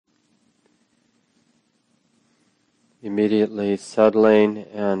Immediately settling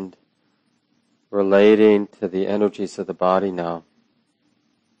and relating to the energies of the body now.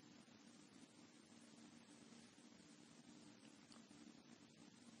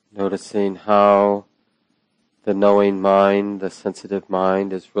 Noticing how the knowing mind, the sensitive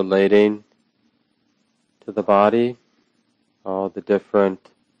mind, is relating to the body, all the different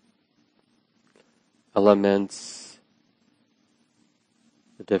elements,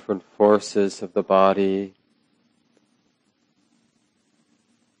 the different forces of the body.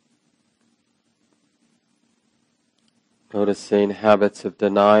 Noticing habits of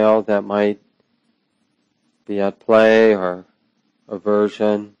denial that might be at play, or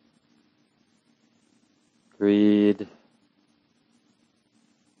aversion, greed,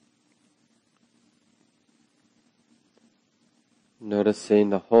 noticing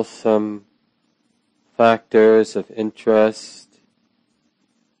the wholesome factors of interest,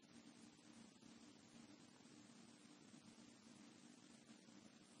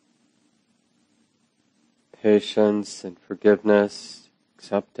 patience and forgiveness,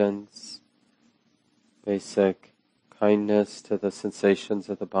 acceptance, basic kindness to the sensations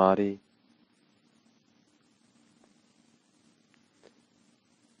of the body.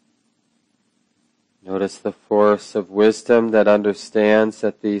 Notice the force of wisdom that understands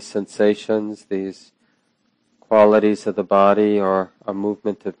that these sensations, these qualities of the body, are a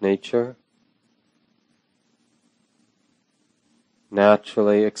movement of nature,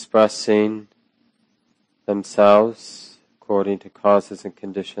 naturally expressing themselves according to causes and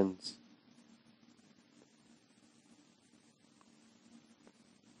conditions.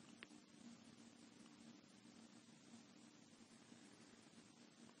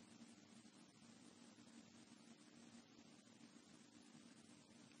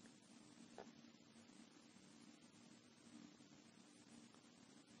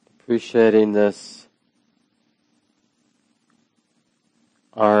 Appreciating this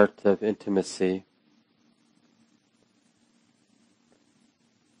art of intimacy.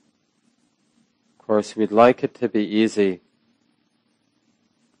 Of course, we'd like it to be easy,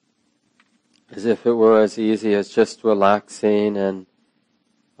 as if it were as easy as just relaxing and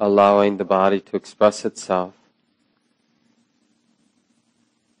allowing the body to express itself.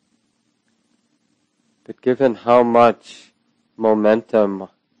 But given how much momentum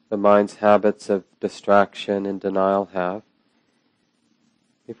the mind's habits of distraction and denial have,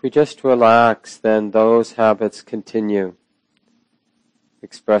 if we just relax, then those habits continue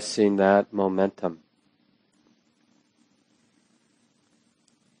expressing that momentum.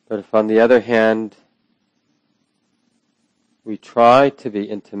 But if, on the other hand, we try to be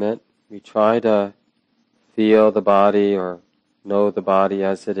intimate, we try to feel the body or know the body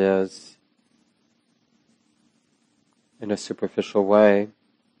as it is in a superficial way,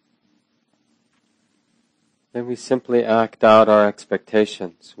 then we simply act out our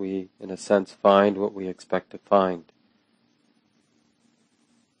expectations. We, in a sense, find what we expect to find.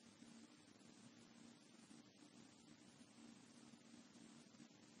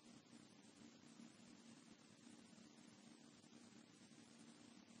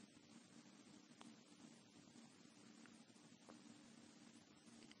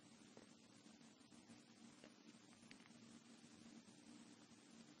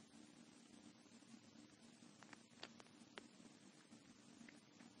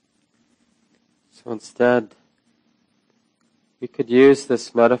 So instead, we could use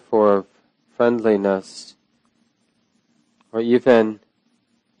this metaphor of friendliness, or even,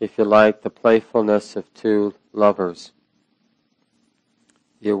 if you like, the playfulness of two lovers.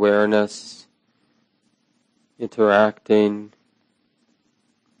 The awareness, interacting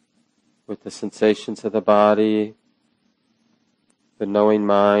with the sensations of the body, the knowing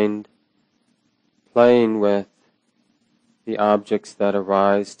mind, playing with the objects that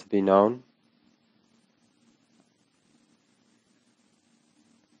arise to be known.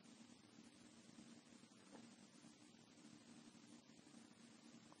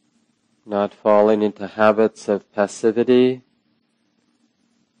 Not falling into habits of passivity,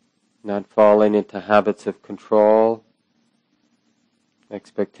 not falling into habits of control,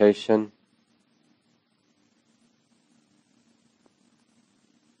 expectation.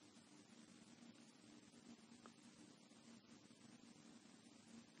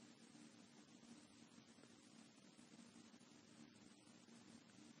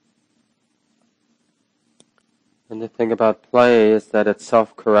 And the thing about play is that it's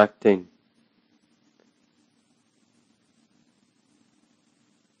self-correcting.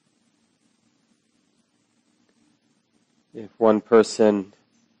 If one person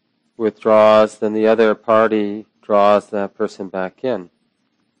withdraws, then the other party draws that person back in.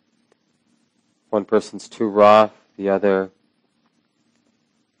 If one person's too rough, the other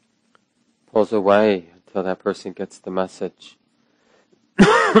pulls away until that person gets the message.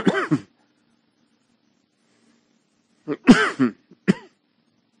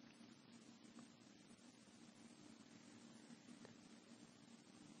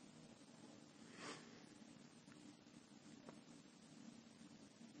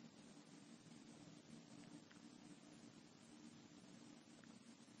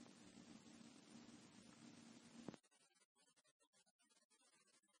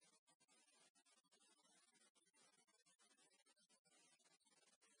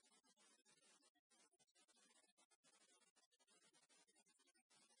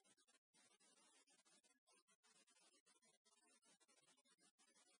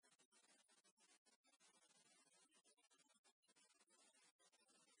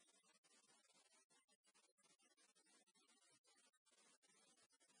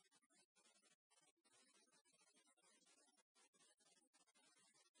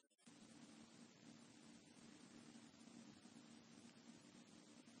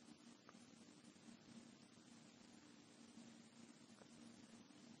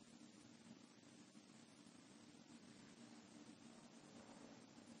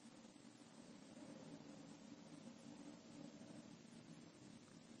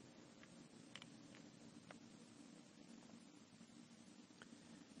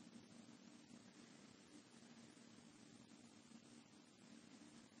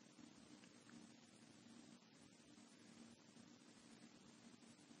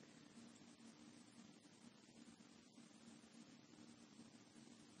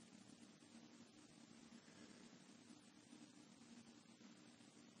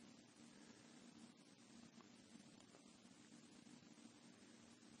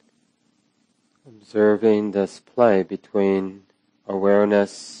 Observing this play between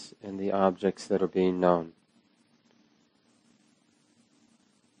awareness and the objects that are being known.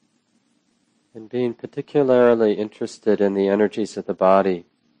 And being particularly interested in the energies of the body.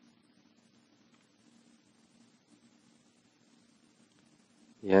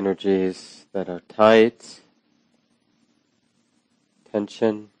 The energies that are tight,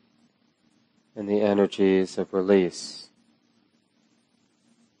 tension, and the energies of release.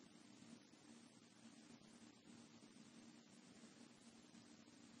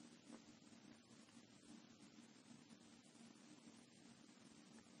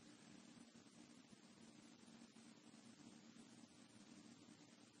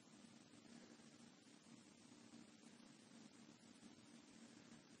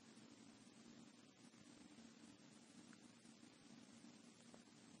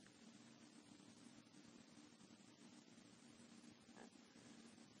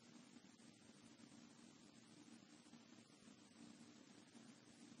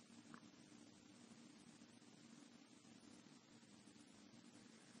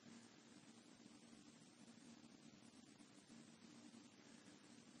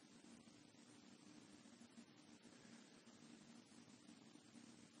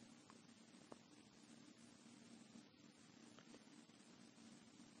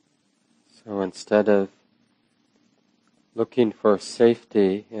 So instead of looking for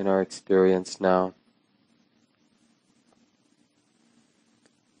safety in our experience now,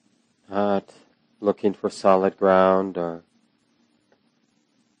 not looking for solid ground or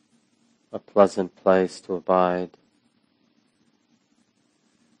a pleasant place to abide,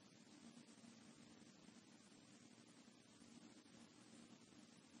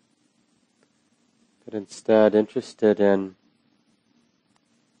 but instead interested in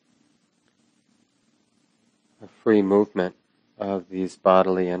a free movement of these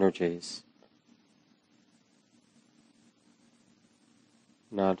bodily energies.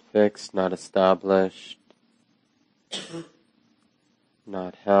 Not fixed, not established,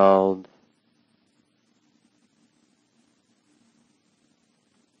 not held.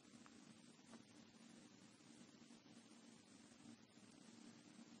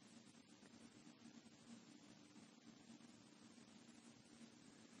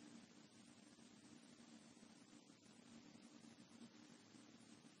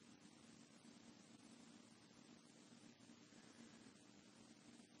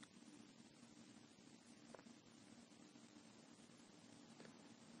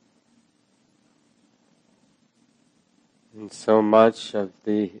 And so much of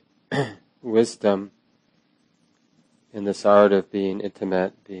the wisdom in this art of being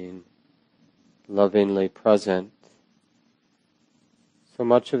intimate, being lovingly present, so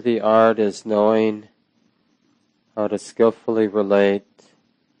much of the art is knowing how to skillfully relate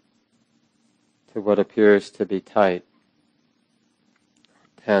to what appears to be tight,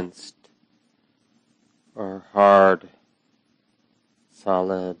 tensed, or hard,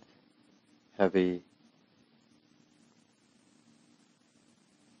 solid, heavy.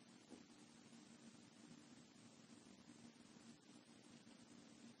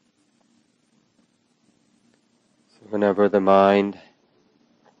 So whenever the mind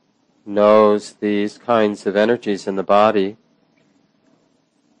knows these kinds of energies in the body,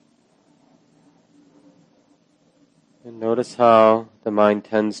 and notice how the mind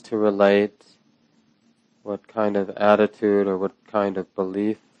tends to relate, what kind of attitude or what kind of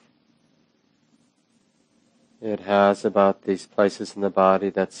belief it has about these places in the body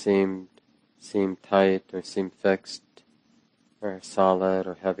that seem tight or seem fixed or solid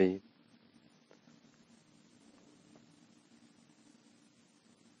or heavy.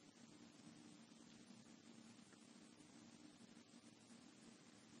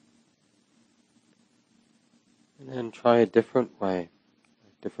 And then try a different way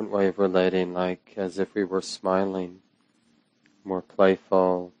of relating, like as if we were smiling, more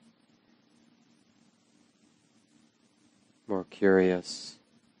playful, more curious.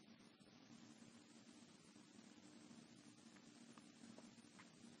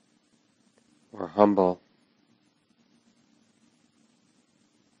 Or humble.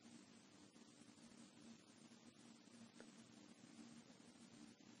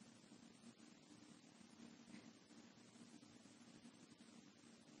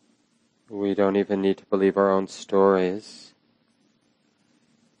 We don't even need to believe our own stories.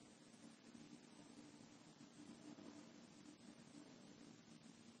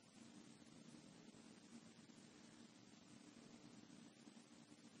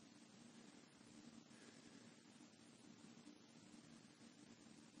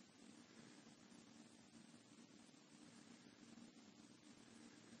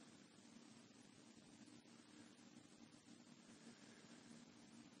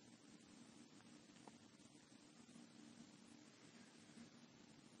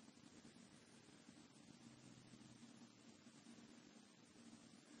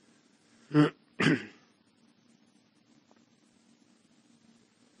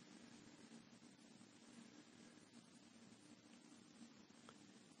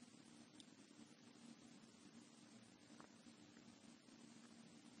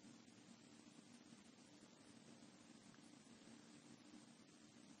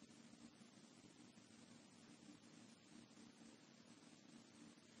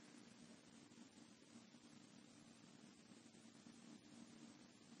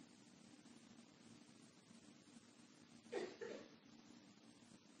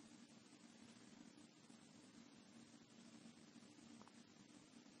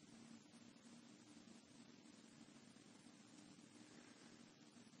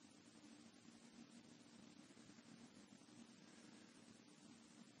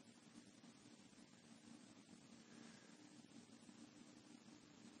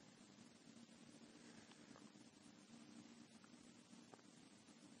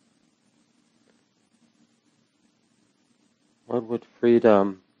 What would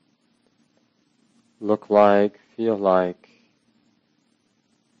freedom look like, feel like,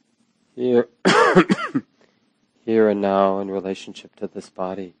 here, here and now in relationship to this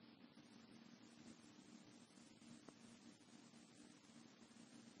body?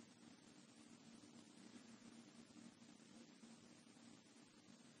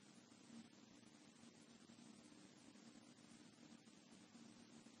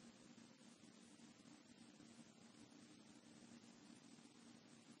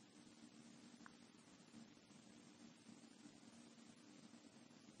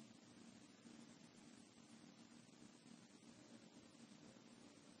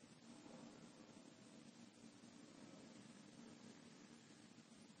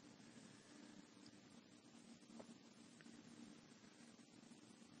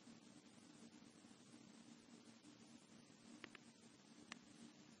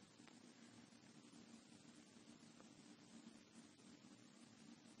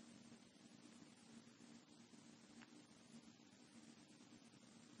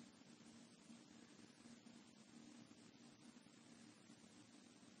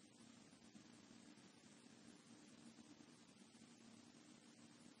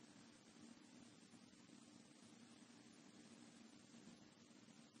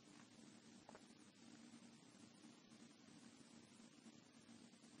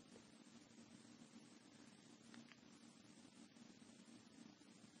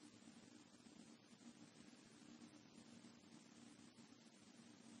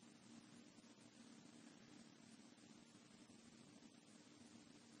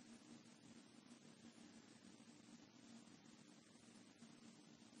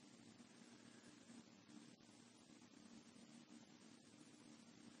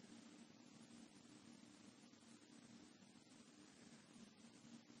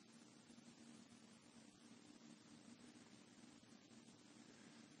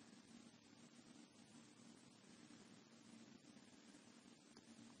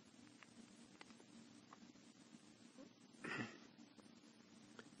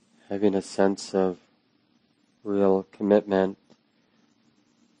 having a sense of real commitment,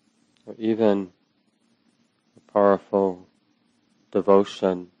 or even a powerful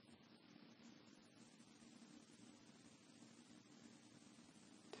devotion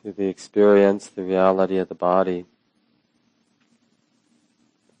to the experience, the reality of the body.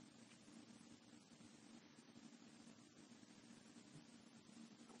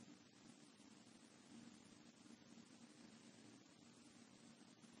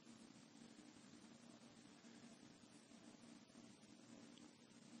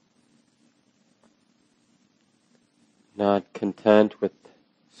 Not content with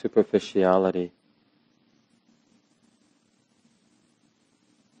superficiality.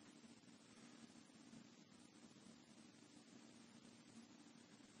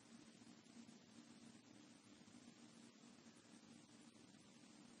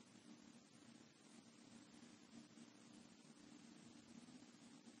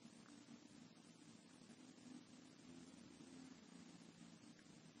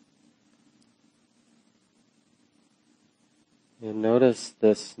 And notice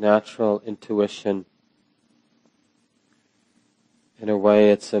this natural intuition. In a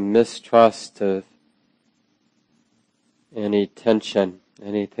way, it's a mistrust of any tension,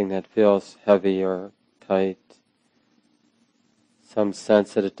 anything that feels heavy or tight. Some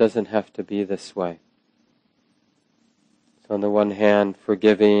sense that it doesn't have to be this way. So on the one hand,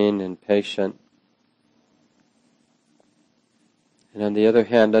 forgiving and patient. And on the other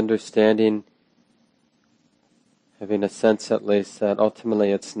hand, understanding, having a sense at least that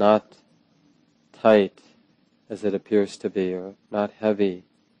ultimately it's not tight as it appears to be, or not heavy,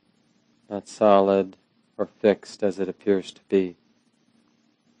 not solid or fixed as it appears to be,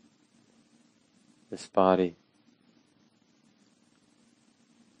 this body.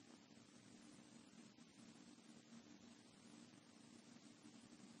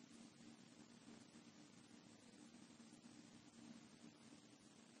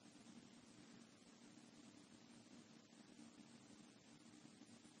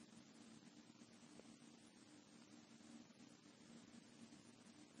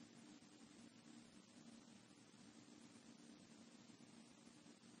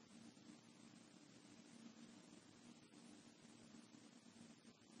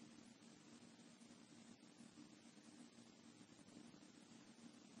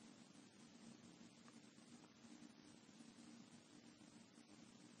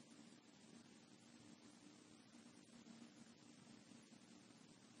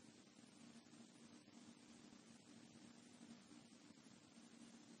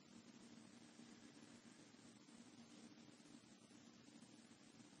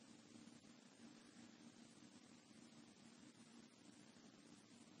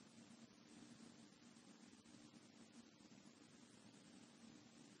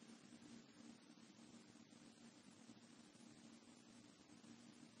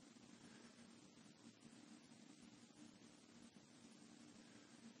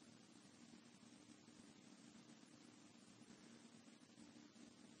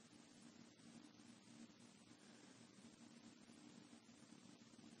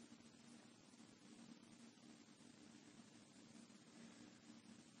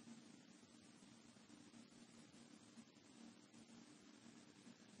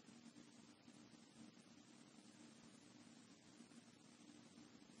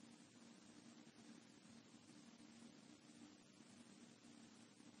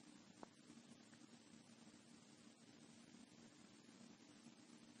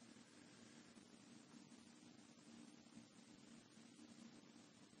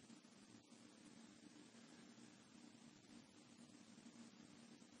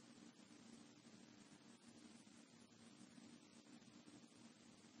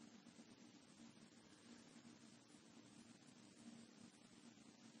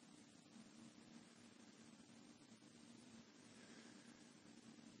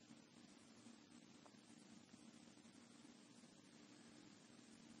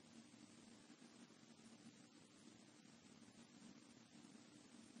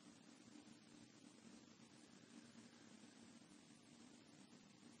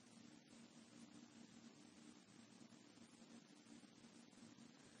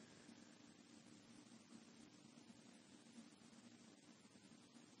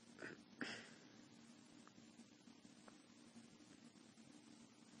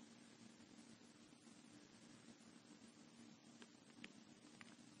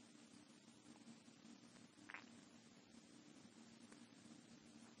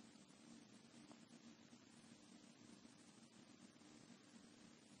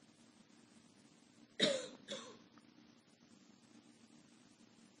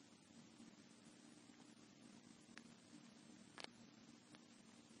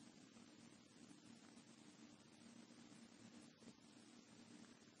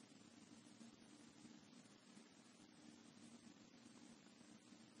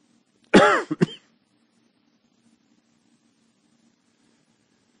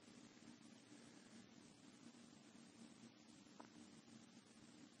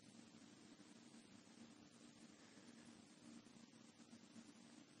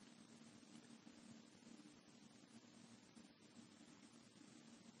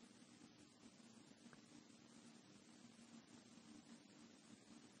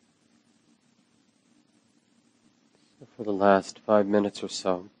 For the last 5 minutes or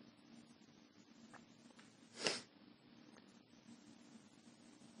so,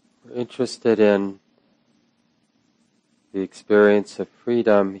 we're interested in the experience of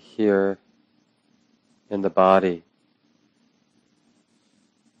freedom here in the body.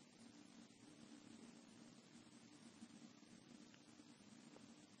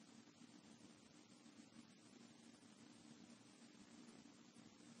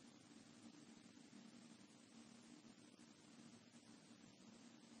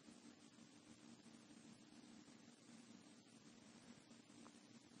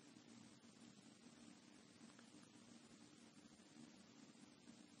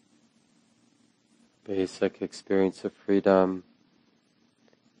 Basic experience of freedom,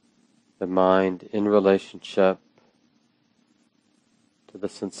 the mind in relationship to the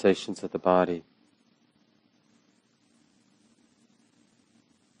sensations of the body.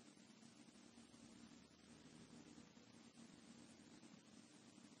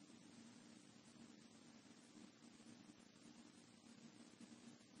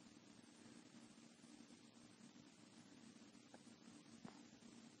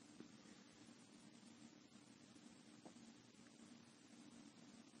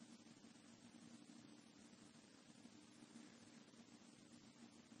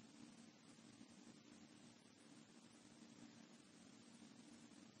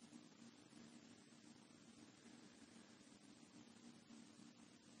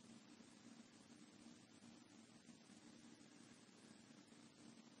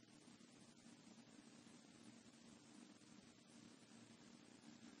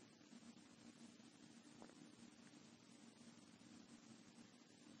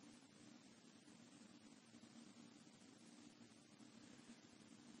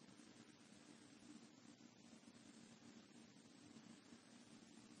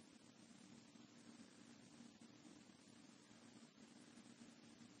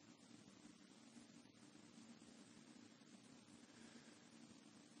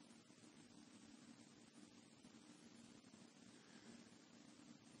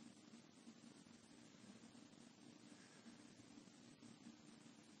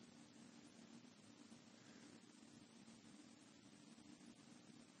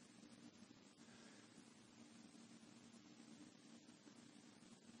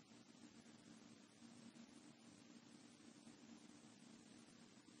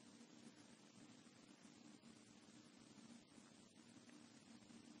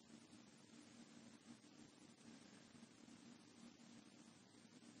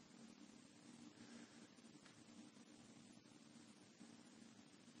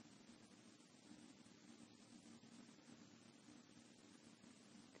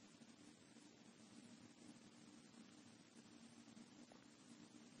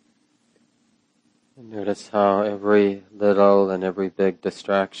 And notice how every little and every big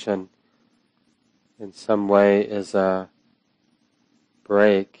distraction in some way is a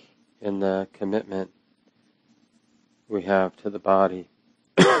break in the commitment we have to the body.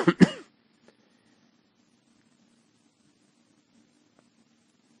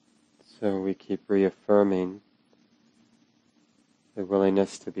 So we keep reaffirming the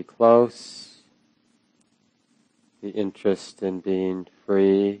willingness to be close, the interest in being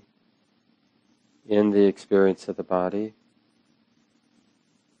free in the experience of the body.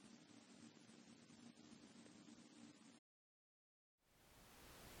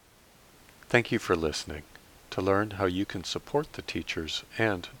 Thank you for listening. To learn how you can support the teachers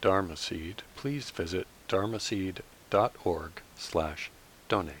and Dharma Seed, please visit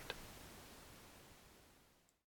dharmaseed.org/donate.